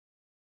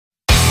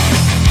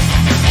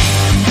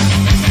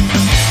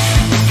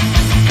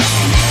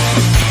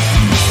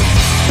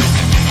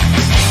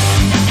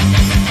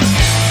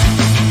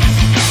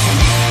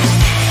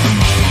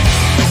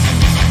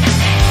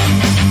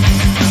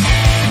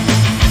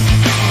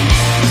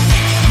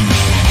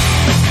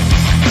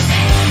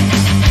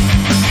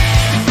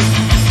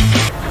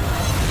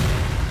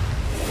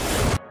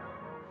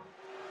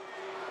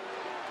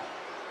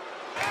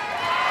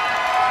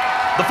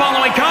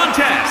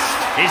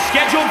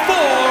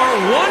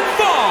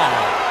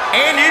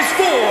and is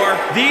for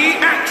the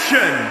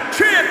Action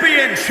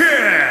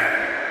Championship.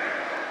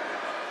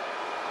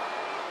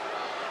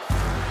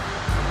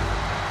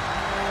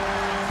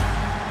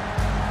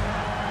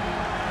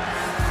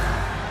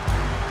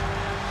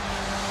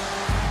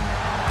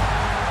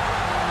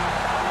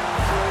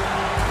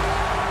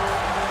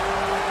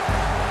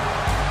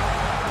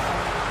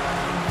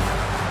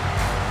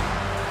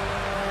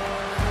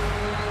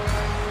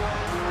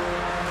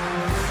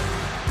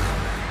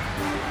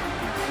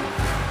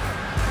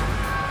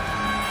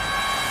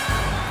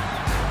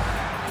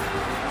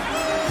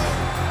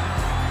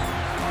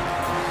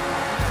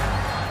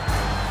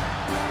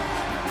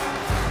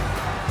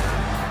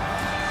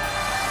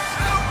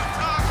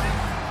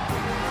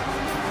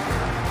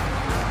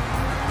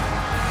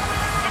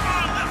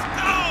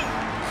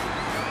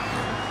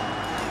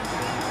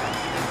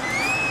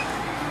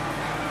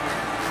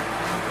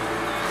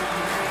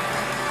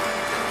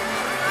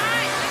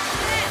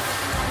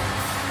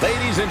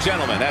 Ladies and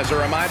gentlemen, as a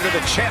reminder, the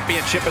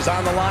championship is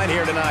on the line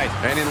here tonight.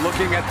 And in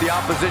looking at the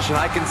opposition,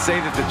 I can say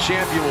that the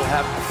champion will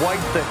have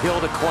quite the hill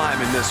to climb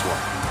in this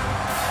one.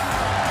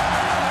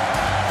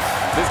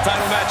 This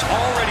title match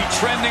already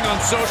trending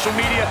on social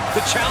media.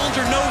 The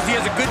challenger knows he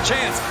has a good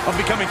chance of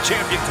becoming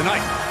champion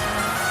tonight.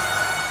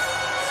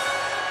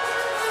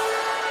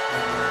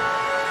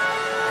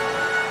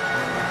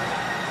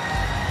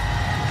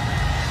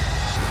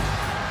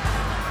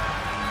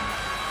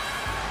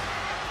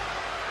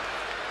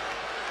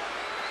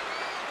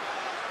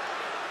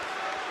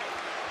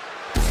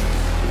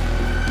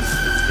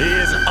 He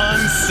is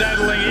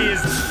unsettling, he is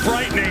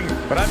frightening,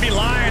 but I'd be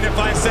lying if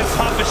I said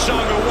Papa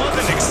Shango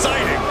wasn't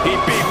exciting. He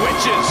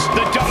bewitches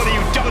the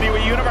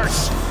WWE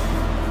Universe.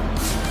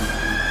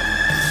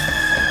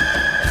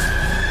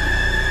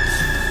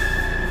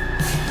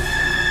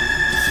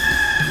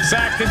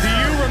 Saxton, do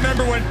you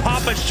remember when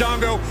Papa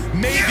Shango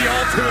made the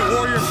Ultimate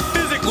Warrior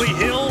physically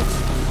ill?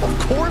 Of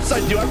course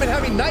I do. I've been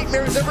having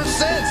nightmares ever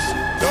since.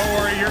 Don't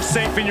worry, you're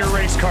safe in your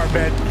race car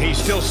bed. He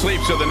still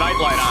sleeps with the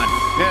nightlight on.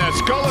 Yeah, his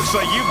skull looks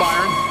like you,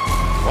 Byron.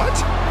 What?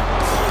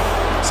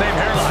 Same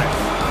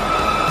hairline.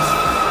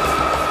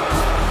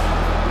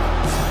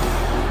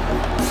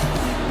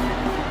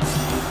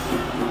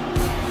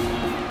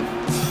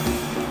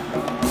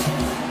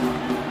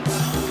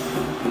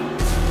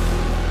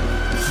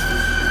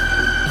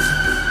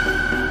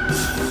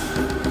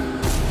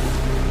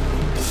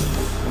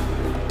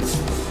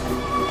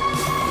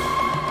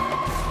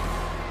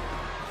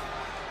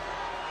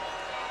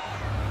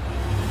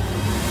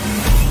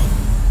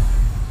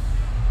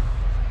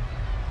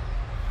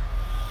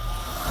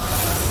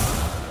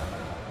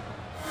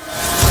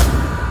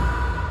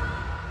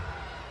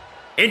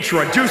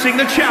 Introducing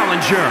the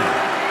challenger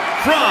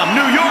from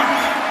New York,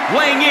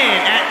 weighing in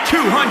at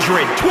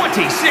 226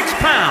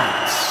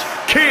 pounds,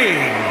 King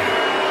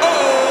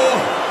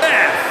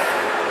O.F.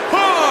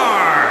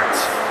 Hart.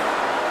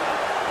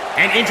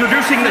 And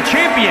introducing the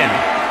champion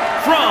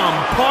from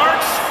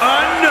parts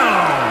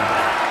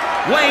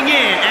unknown, weighing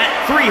in at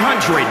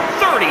 330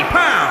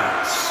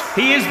 pounds,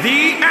 he is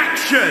the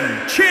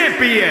Action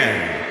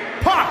Champion,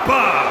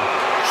 Papa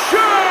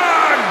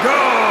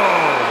Shango.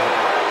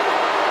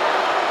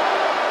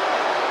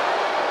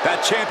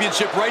 That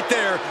championship right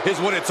there is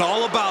what it's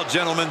all about,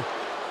 gentlemen.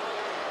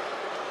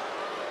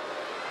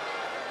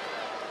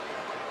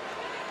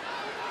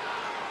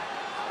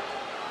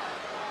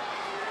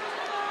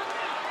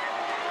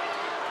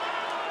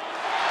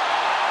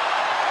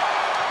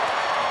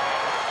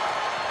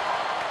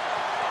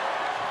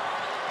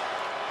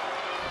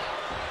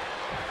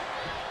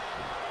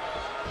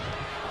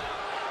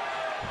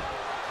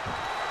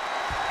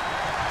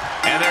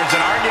 And there's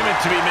an argument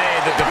to be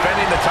made that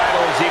defending the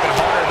title is even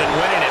harder than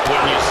winning it,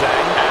 wouldn't you say?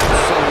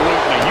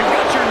 Absolutely. You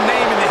got your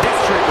name in the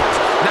history books.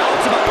 Now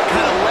it's about what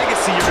kind of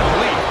legacy you're going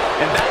to leave.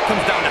 And that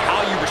comes down to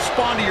how you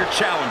respond to your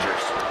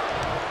challengers.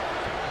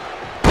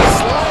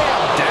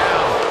 Slam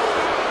down.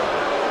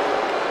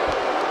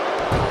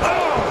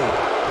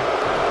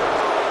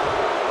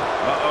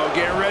 Uh-oh,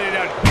 getting ready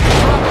to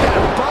Drop that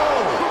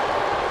bow.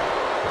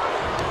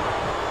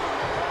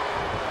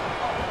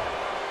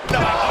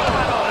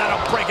 Oh,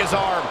 that'll break his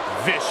arm.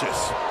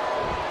 Vicious.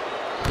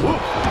 Ooh,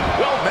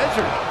 well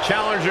measured.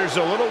 Challenger's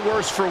a little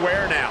worse for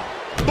wear now.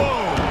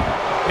 Boom!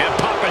 And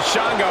Papa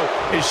Shango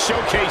is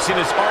showcasing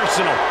his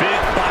arsenal.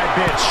 Bit by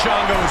bit,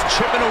 Shango is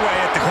chipping away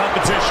at the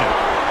competition.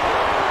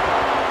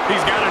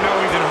 He's got to know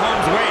he's in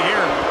harm's way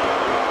here.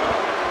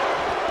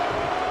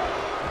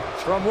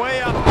 From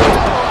way up,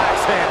 double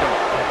axe handle.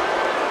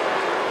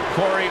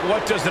 Corey,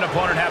 what does an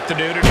opponent have to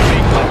do to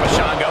defeat Papa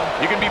Shango?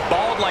 You can be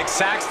bald like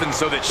Saxton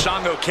so that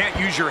Shango can't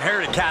use your hair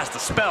to cast a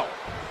spell.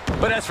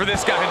 But as for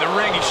this guy in the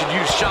ring, he should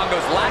use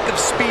Shango's lack of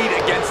speed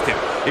against him.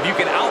 If you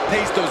can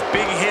outpace those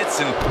big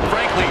hits and,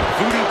 frankly,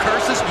 voodoo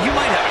curses, you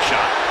might have a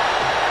shot.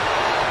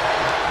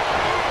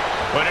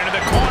 Put into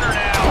the corner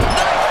now.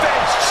 Knife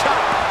edge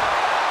chop.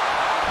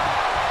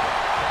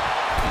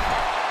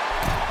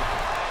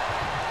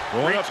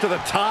 Going up to the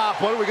top.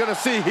 What are we going to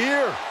see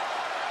here?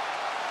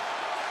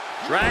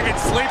 Dragon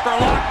Sleeper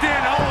locked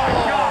in. Oh, my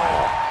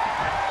God.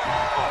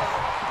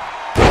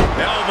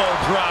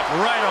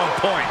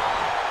 point.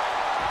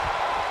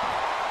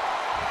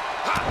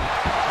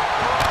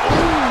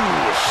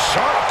 Ooh,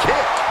 sharp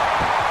kick.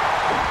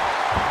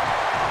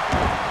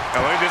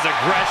 Oh, look at this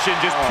aggression,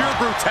 just pure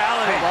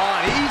brutality. Come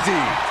on,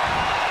 easy.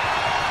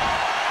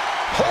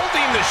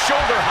 Holding the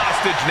shoulder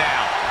hostage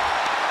now.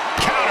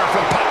 Counter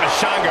from Papa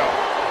Shango.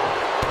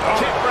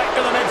 Kick right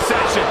to the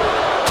midsection.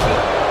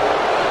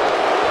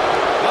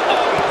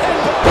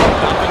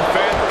 Nothing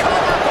fair.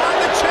 Cover by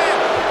the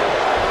champ.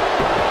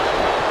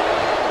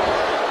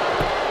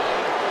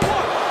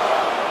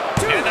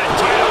 And the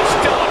title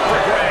still up for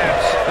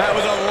grabs. That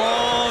was a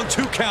long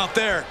 2 count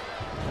there.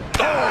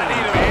 Oh,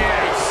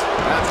 yes.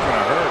 That's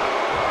gonna hurt.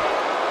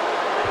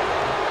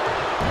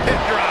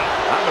 Hip drop.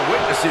 I'm the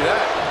witness to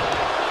that.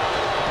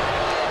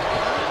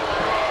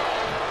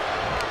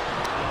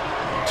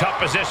 Tough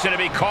position to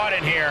be caught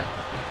in here.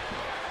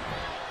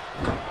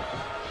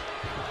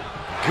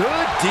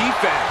 Good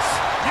defense.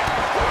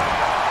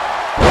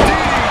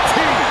 DDT.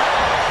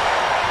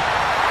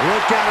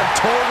 Look at him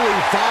totally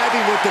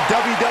vibing with the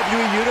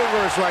WWE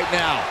Universe right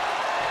now.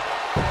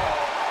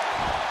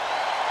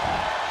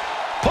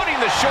 Putting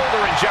the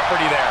shoulder in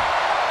jeopardy there.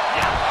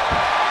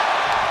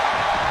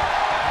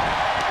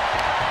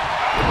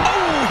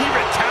 Oh, he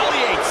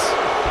retaliates.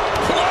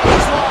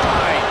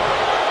 Clothesline.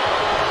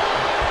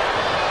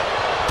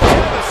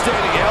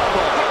 Devastating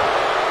elbow.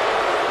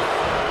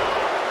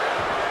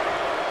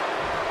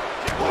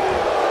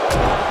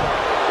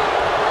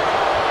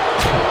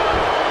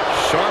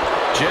 Sharp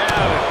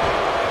jab.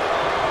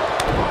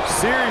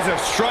 Series of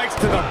strikes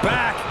to the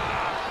back.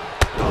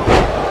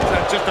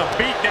 That's just a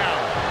beatdown.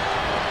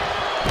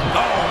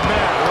 Oh,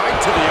 man, right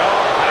to the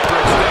arm.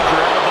 Hyperextend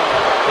your elbow.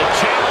 The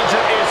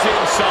challenger is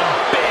in some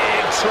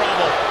big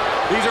trouble.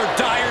 These are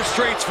dire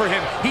straits for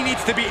him. He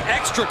needs to be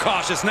extra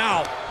cautious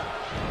now.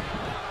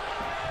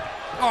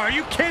 Oh, are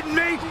you kidding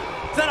me?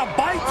 Is that a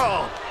bite?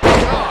 Oh,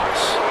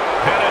 gosh.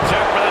 Pin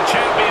attempt for the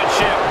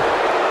championship.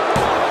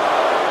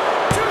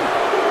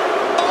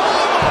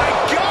 Oh, my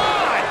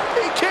God!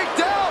 He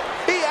kicked out.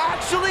 He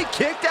actually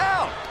kicked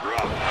out.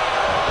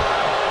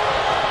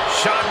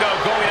 Shango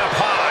going up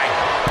high.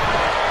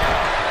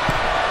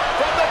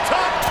 From the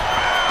top.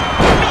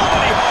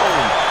 Nobody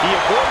home. He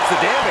avoids the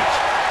damage.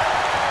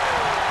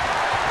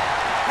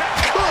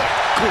 Good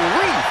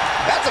grief.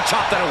 That's a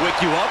chop that'll wake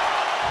you up.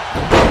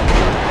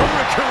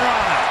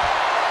 Hurricanrana.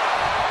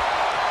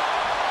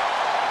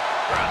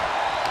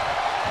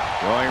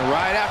 Going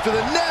right after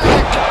the neck.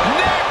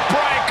 Neck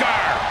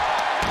breaker.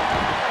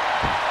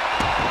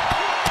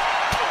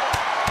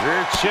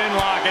 Rear chin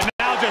lock, and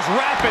now just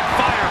rapid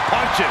fire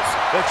punches.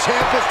 The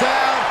champ is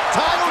down.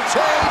 Title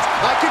change.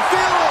 I can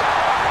feel it.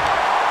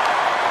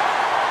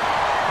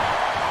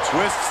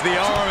 Twists the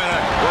arm and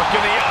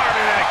Working the arm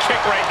and then a kick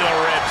right to the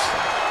ribs.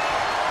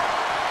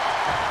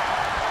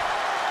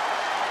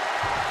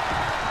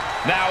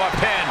 Now a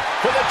pin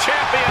for the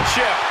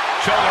championship.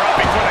 Shoulder up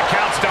before the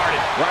count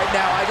started. Right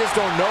now, I just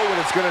don't know what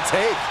it's going to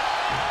take.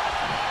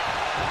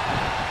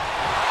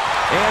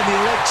 And the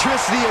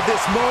electricity of this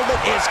moment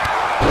is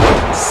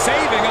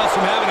saving us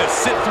from having to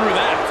sit through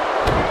that.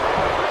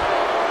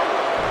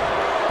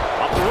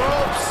 Up the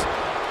ropes.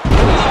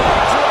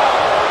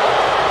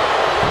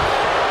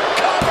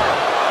 Cover.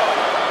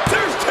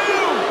 There's 2.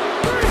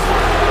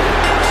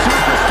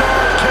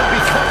 superstars can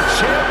become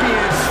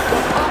champions,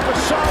 but Papa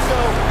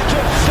Shango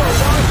just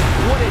showed us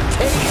what it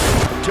takes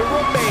to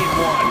remain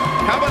one.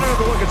 How about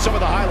another look at some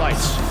of the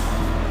highlights?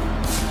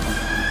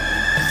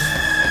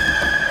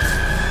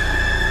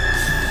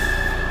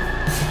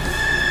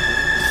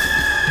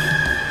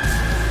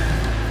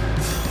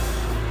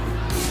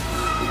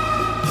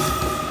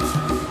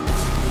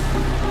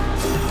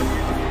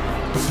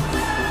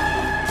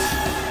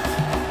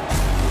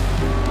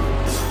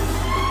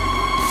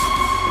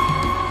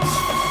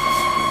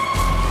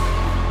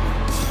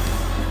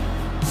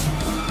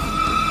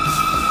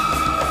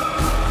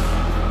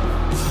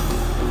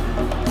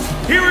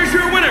 Here is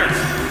your winner,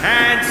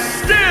 and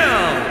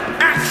still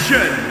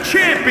action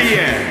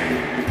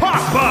champion,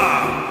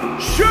 Papa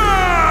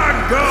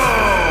Shango!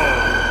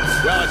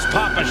 Well, it's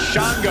Papa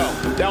Shango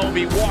that will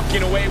be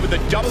walking away with the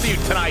W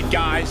tonight,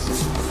 guys.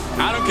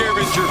 I don't care if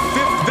it's your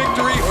 5th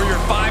victory or your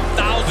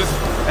 5,000th.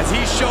 As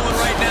he's showing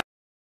right now,